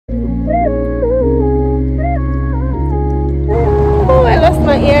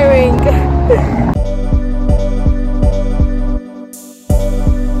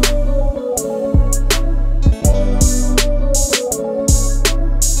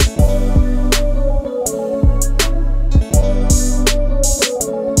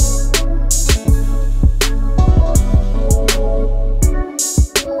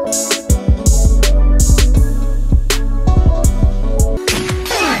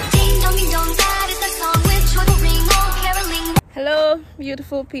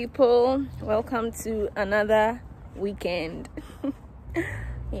beautiful people, welcome to another weekend.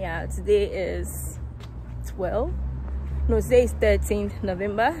 Yeah, today is 13th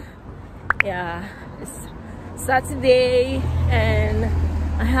November. Yeah, it's Saturday and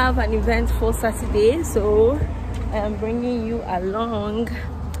I have an eventful Saturday, so I am bringing you along.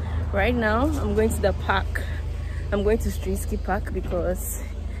 Right now I'm going to the park. I'm going to Stryiskyi Park because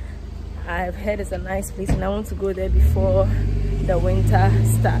I've heard it's a nice place and I want to go there before the winter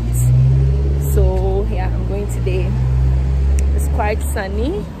starts. So yeah, I'm going today. It's quite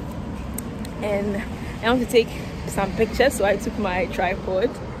sunny and I want to take some pictures, so I took my tripod.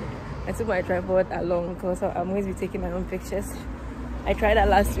 Along because I'm going to be taking my own pictures. I tried that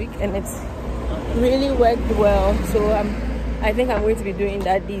last week and it's really worked well, so I think I'm going to be doing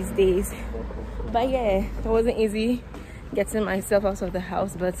that these days. But yeah, it wasn't easy getting myself out of the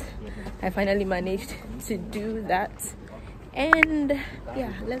house, but I finally managed to do that. And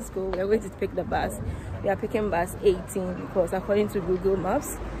yeah, let's go. We're going to pick the bus. We are picking bus 18 because according to Google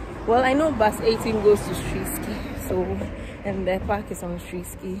Maps, well, I know bus 18 goes to Stryiskyi, so, and the park is on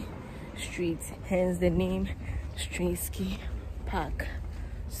Stryiskyi Street, hence the name Stryiskyi Park.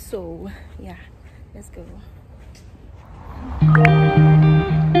 So yeah, let's go.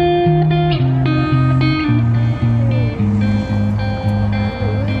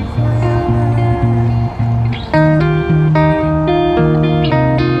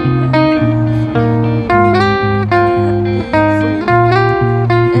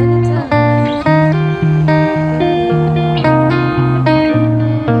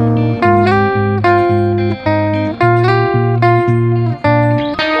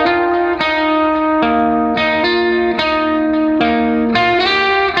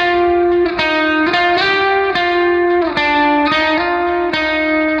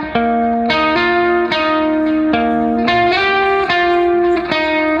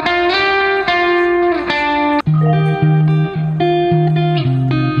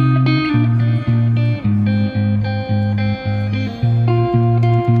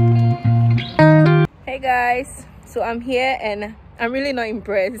 So I'm here and I'm really not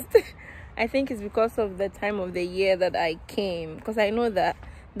impressed. I think it's because of the time of the year that I came, because I know that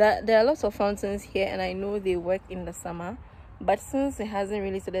there are lots of fountains here and I know they work in the summer, but since it hasn't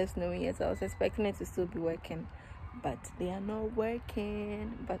really started snowing yet, I was expecting it to still be working, but they are not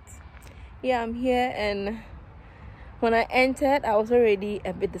working. But yeah, I'm here, and when I entered I was already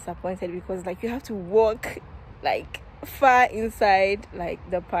a bit disappointed because like you have to walk like far inside like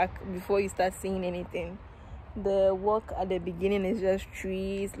the park before you start seeing anything. The walk at the beginning is just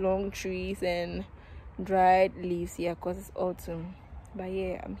trees, long trees and dried leaves here because it's autumn. But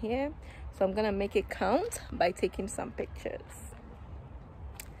yeah, I'm here, so I'm gonna make it count by taking some pictures.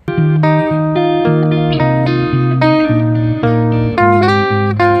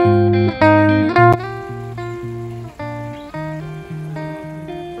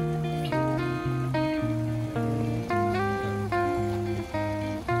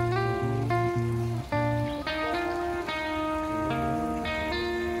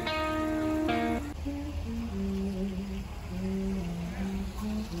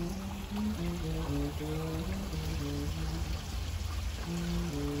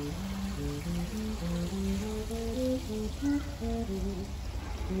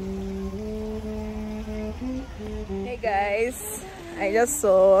 Hey guys, I just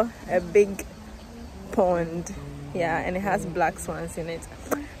saw a big pond, yeah, and it has black swans in it.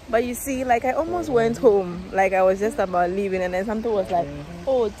 But you see, like I almost went home, like I was just about leaving, and then something was like,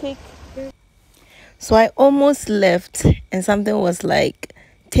 oh, take. So I almost left and something was like,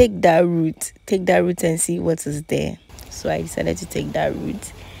 take that route and see what is there. So I decided to take that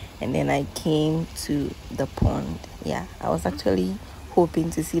route and then I came to the pond. Yeah, I was actually hoping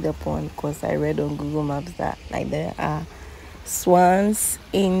to see the pond because I read on Google Maps that like there are swans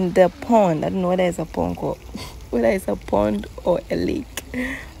in the pond. I don't know whether it's a pond or whether it's a pond or a lake,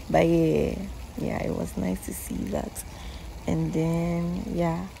 but yeah, it was nice to see that. And then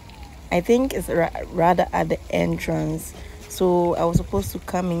yeah, I think it's rather at the entrance, so I was supposed to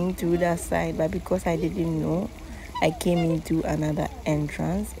come in through that side, but because I didn't know, I came into another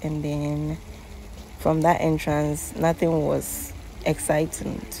entrance, and then from that entrance nothing was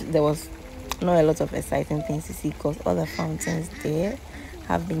exciting. There was not a lot of exciting things to see because all the fountains there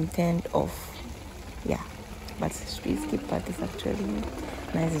have been turned off. Yeah, but Stryiskyi Park is actually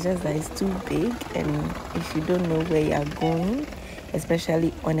nice. It's just that it's too big, and if you don't know where you are going,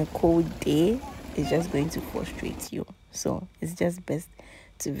 especially on a cold day, it's just going to frustrate you. So it's just best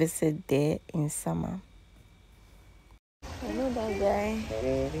to visit there in summer. I know that guy.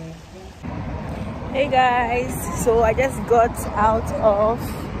 Hey guys, so I just got out of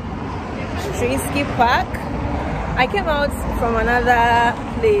Stryiskyi Park. I came out from another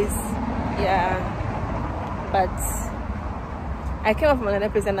place, yeah, but I came out from another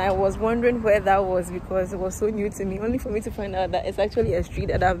place and I was wondering where that was because it was so new to me, only for me to find out that it's actually a street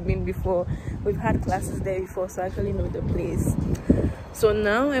that I've been before. We've had classes there before, so I actually know the place. So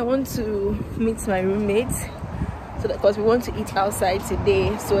now I want to meet my roommate, so that because we want to eat outside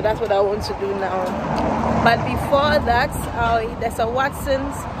today, so that's what I want to do now. But before that, there's a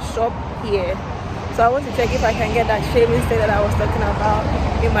Watson's shop here, so I want to check if I can get that shaving stick that I was talking about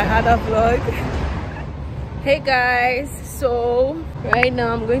in my other vlog. Hey guys, so right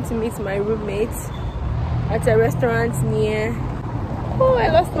now I'm going to meet my roommate at a restaurant near. Oh, I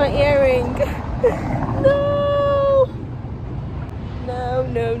lost my earring.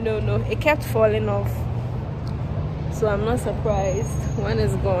 No, it kept falling off, so I'm not surprised. One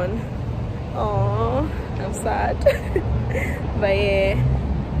is gone. Oh, I'm sad. But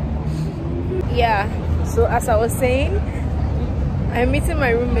yeah, so as I was saying, I'm meeting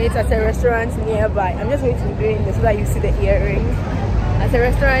my roommate at a restaurant nearby. I'm just going to be doing this so that you see the earring. At a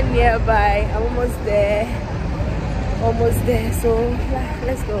restaurant nearby. I'm almost there, so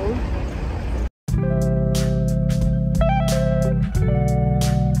let's go.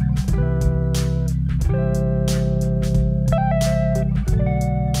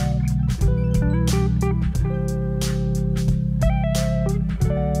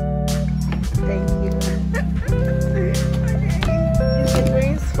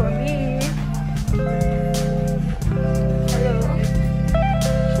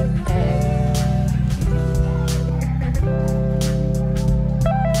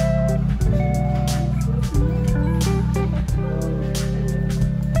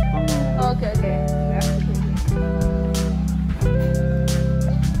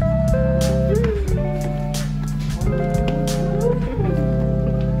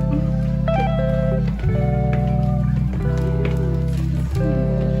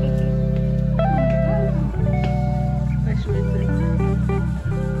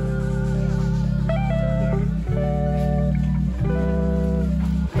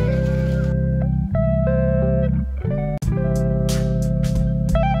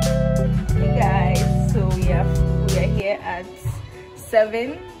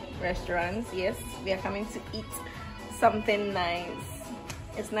 Restaurants. Yes, we are coming to eat something nice.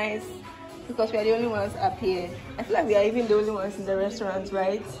 It's nice because we are the only ones up here. I feel like we are even the only ones in the restaurants,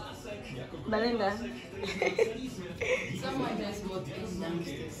 right, Belinda? Someone just bought us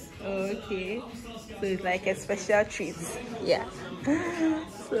downstairs. Okay, so it's like a special treat. Yeah.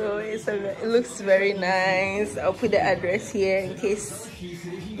 So it looks very nice. I'll put the address here in case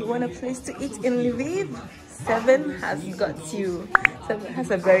you want a place to eat in Lviv. 7 has got you. 7 has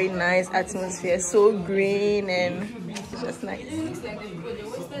a very nice atmosphere, so green and it's just nice. It looks like they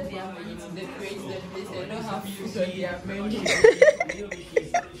wasted their money to decorate the place. They don't have food on their menu.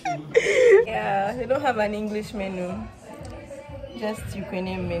 Yeah, they don't have an English menu, just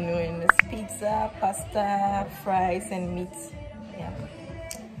Ukrainian menu, and it's pizza, pasta, fries, and meat. Yeah.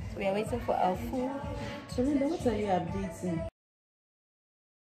 So we are waiting for our food. So what are you updating?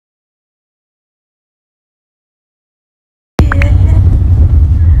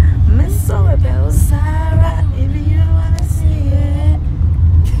 Sarah, if you wanna see it.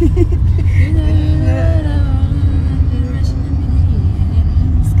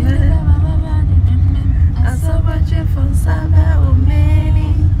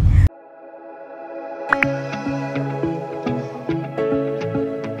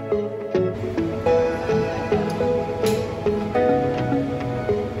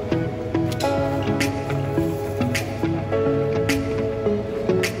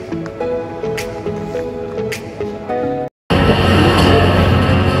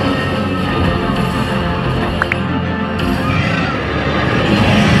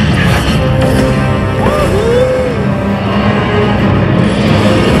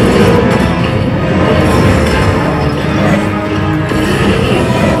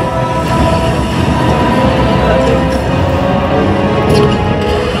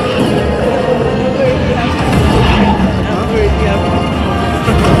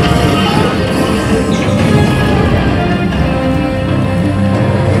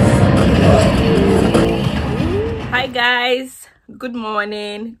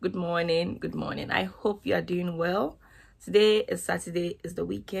 Good morning. I hope you are doing well. Today is Saturday, is the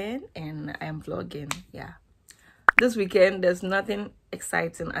weekend, and I am vlogging. Yeah, this weekend there's nothing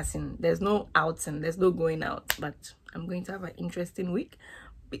exciting, as in there's no outing, there's no going out, but I'm going to have an interesting week.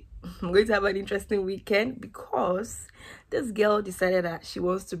 I'm going to have an interesting weekend because this girl decided that she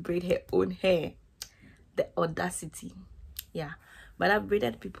wants to braid her own hair. the audacity. Yeah, but I've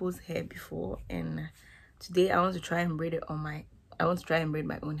braided people's hair before, and today I want to try and braid it on my braid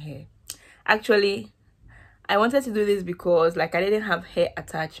my own hair. Actually, I wanted to do this because like I didn't have hair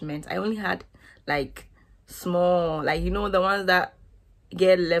attachments. I only had like small, like, you know, the ones that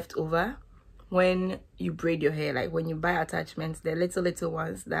get left over when you braid your hair. Like when you buy attachments, the little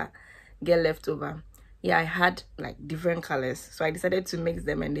ones that get left over. Yeah, I had like different colors, so I decided to mix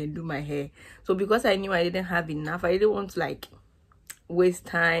them and then do my hair. So because I knew I didn't have enough, I didn't want to like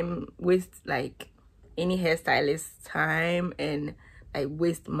waste like any hairstylist time and like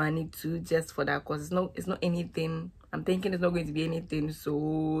waste money too just for that, because it's not anything. I'm thinking it's not going to be anything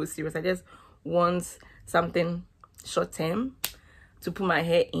so serious. I just want something short term to put my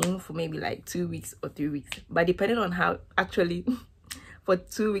hair in for maybe like 2 weeks or 3 weeks, but depending on how, actually for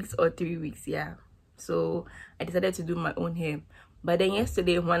 2 weeks or 3 weeks. Yeah, so I decided to do my own hair. But then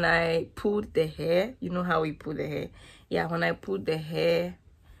yesterday when I pulled the hair, you know how we pull the hair? Yeah, when I pulled the hair,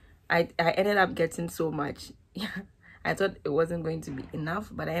 I ended up getting so much. Yeah, I thought it wasn't going to be enough,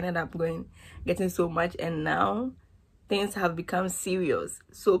 but I ended up getting so much, and now things have become serious.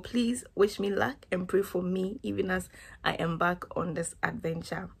 So please wish me luck and pray for me even as I embark on this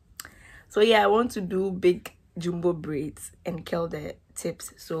adventure. So yeah, I want to do big jumbo braids and curl the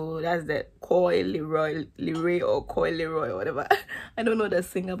tips. So that's the Leray or Coil Leroy or whatever. I don't know the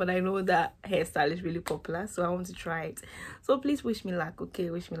singer, but I know that hairstyle is really popular, so I want to try it. So please wish me luck, okay?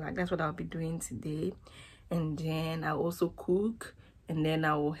 Wish me luck. That's what I'll be doing today. And then I'll also cook, and then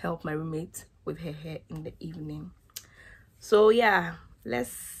I will help my roommate with her hair in the evening. So yeah, let's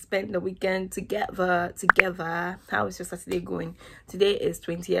spend the weekend together. How is your Saturday going? Today is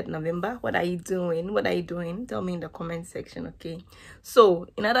 20th November. What are you doing? Tell me in the comment section, okay? So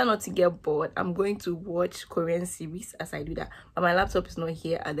in order not to get bored, I'm going to watch Korean series as I do that, but my laptop is not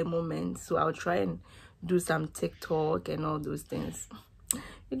here at the moment, so I'll try and do some TikTok and all those things.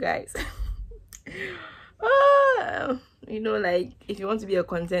 You guys, you know, like if you want to be a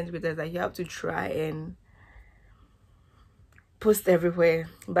content creator, like you have to try and post everywhere.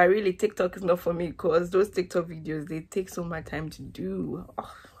 But really, TikTok is not for me, because those TikTok videos, they take so much time to do.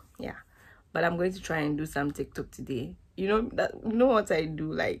 Oh, yeah, but I'm going to try and do some TikTok today. You know what I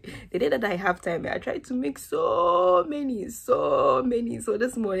do? Like the day that I have time, I try to make so many. So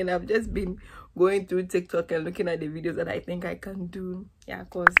this morning I've just been going through TikTok and looking at the videos that I think I can do. Yeah,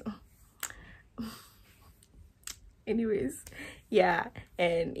 cause anyways, yeah.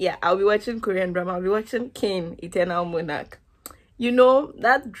 And yeah, I'll be watching Korean drama. I'll be watching King Eternal Monarch. You know,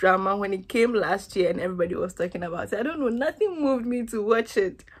 that drama, when it came last year and everybody was talking about it, I don't know, nothing moved me to watch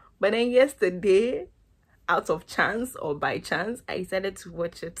it. But then yesterday, out of chance or by chance, I decided to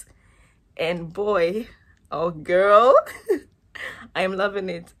watch it. And boy, oh girl, I'm loving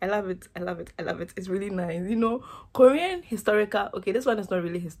it. I love it. It's really nice. You know, Korean historical, okay, this one is not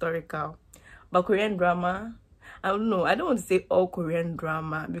really historical, but Korean drama, I don't know, I don't want to say all Korean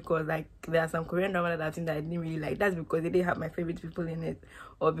drama, because like there are some Korean drama that I've seen that I didn't really like. That's because they didn't have my favorite people in it,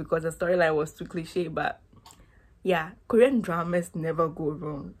 or because the storyline was too cliche. But yeah, Korean dramas never go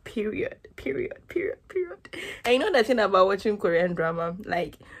wrong, period. And you know that thing about watching Korean drama,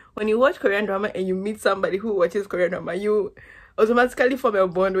 like when you watch Korean drama and you meet somebody who watches Korean drama, you automatically form a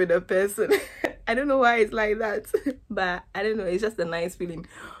bond with the person. I don't know why it's like that, but I don't know, it's just a nice feeling.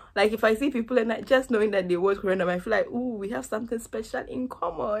 Like if I see people and just knowing that they watch Korean drama, I feel like, ooh, we have something special in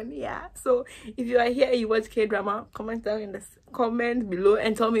common. Yeah, so if you are here and you watch K-drama, comment down in the comment below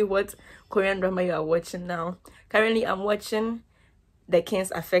and tell me what Korean drama you are watching now. Currently I'm watching The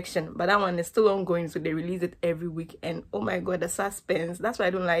King's Affection, but that one is still ongoing, so they release it every week. And oh my god, the suspense, that's why I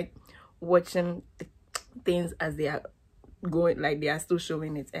don't like watching things as they are going, like they are still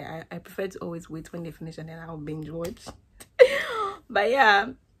showing it. I prefer to always wait when they finish and then I'll binge watch. But yeah,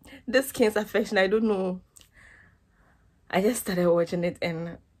 this King's Affection, I don't know, I just started watching it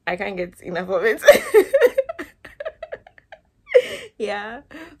and I can't get enough of it. Yeah,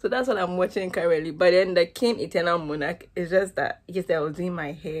 so that's what I'm watching currently. But then the King Eternal Monarch is just that, yesterday I was doing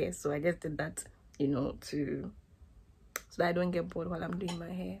my hair, so I just did that, you know, so that I don't get bored while I'm doing my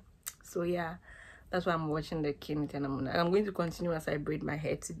hair. So yeah, that's why I'm watching the King Eternal Monarch. I'm going to continue as I braid my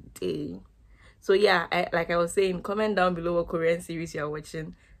hair today. So yeah, like I was saying, comment down below what Korean series you are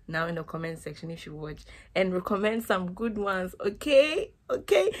watching now in the comment section if you watch, and recommend some good ones, okay?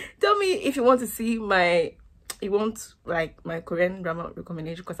 Tell me if you want to see my Korean drama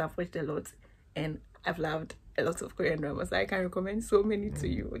recommendation, because I've watched a lot and I've loved a lot of Korean dramas, so I can recommend so many to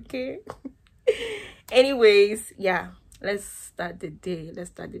you, okay? Anyways, yeah, let's start the day,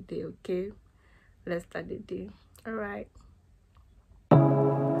 okay? Let's start the day. All right.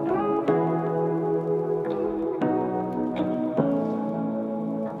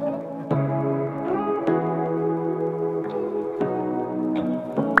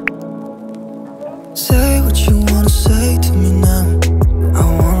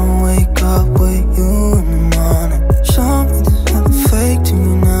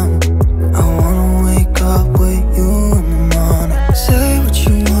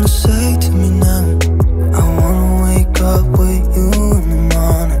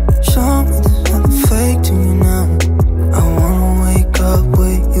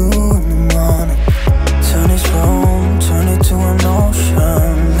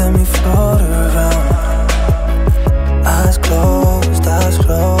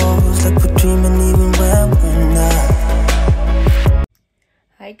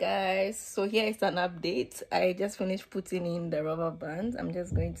 so here is an update. I just finished putting in the rubber bands. I'm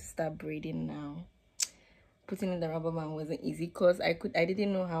just going to start braiding now. Putting in the rubber band wasn't easy because I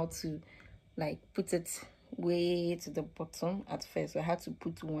didn't know how to like put it way to the bottom at first, so I had to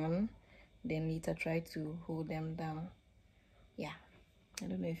put one, then later try to hold them down. Yeah, I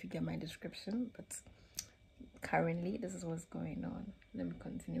don't know if you get my description, but currently this is what's going on. Let me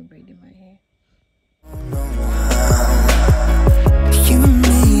continue braiding my hair. You and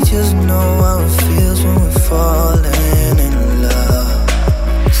me just know how it feels when we're falling in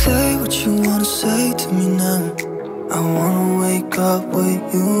love. Say what you wanna say to me now. I wanna wake up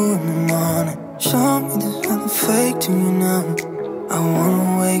with you in the morning. Show me there's nothing fake to me now. I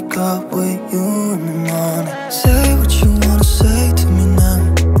wanna wake up with you in the morning. Say what you wanna say to me now.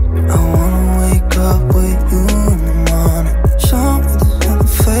 I wanna wake up with you in the morning. Show me there's nothing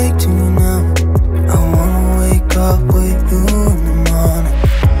fake to me now. I wanna wake up with you in the morning.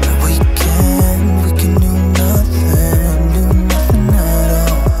 We can do nothing at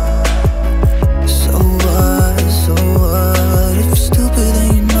all. So what? If you're stupid then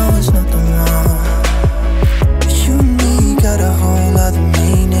you know it's nothing wrong. But you and me got a whole other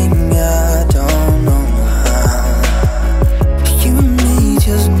meaning, I don't know how. But you and me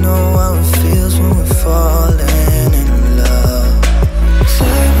just know how it feels when we're falling in love.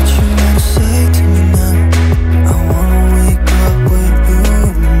 Say what you wanna say to me now. I wanna wake up with you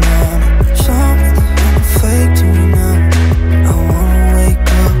in the morning. Show me there's nothing fake to me now. I wanna wake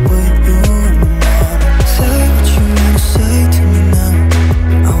up with you in the morning. Say what you wanna say to me now.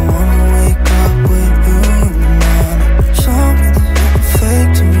 I wanna wake up with you in the morning. Show me there's nothing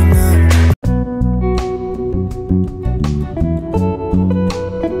fake to me now.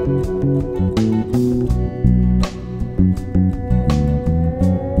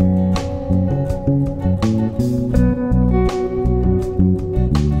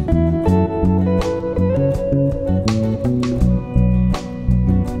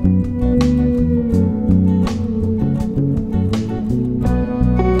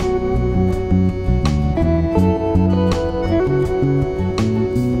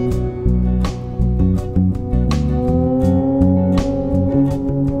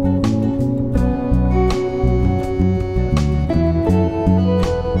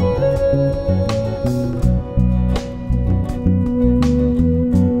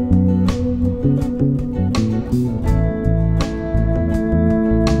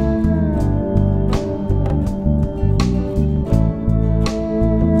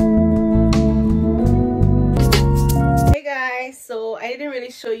 So I didn't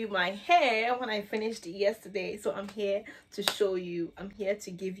really show you my hair when I finished it yesterday, so I'm here to show you. I'm here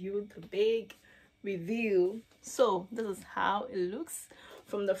to give you the big review. So this is how it looks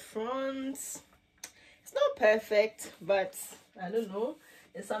from the front. It's not perfect, but I don't know,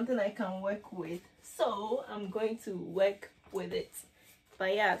 it's something I can work with, so I'm going to work with it.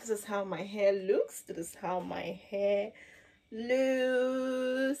 But yeah, this is how my hair looks. This is how my hair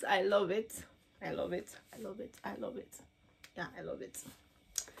looks. I love it. I love it. I love it. I love it. Yeah, I love it.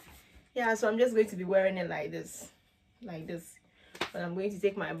 Yeah, so I'm just going to be wearing it like this. When I'm going to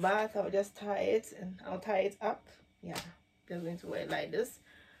take my bath, I'll just tie it, and I'll tie it up. Yeah, just going to wear it like this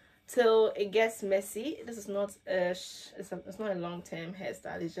till it gets messy. This is not it's not a long-term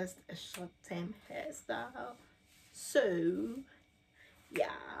hairstyle, it's just a short-term hairstyle. So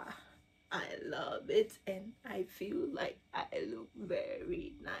yeah, I love it and I feel like I look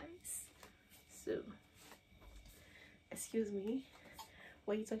very nice. So excuse me,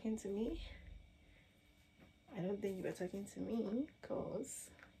 were you talking to me? I don't think you were talking to me, because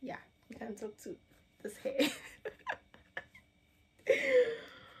yeah, you can't talk to this hair.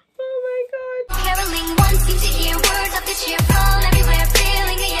 Oh my god. Caroling wants you to hear words of the cheer from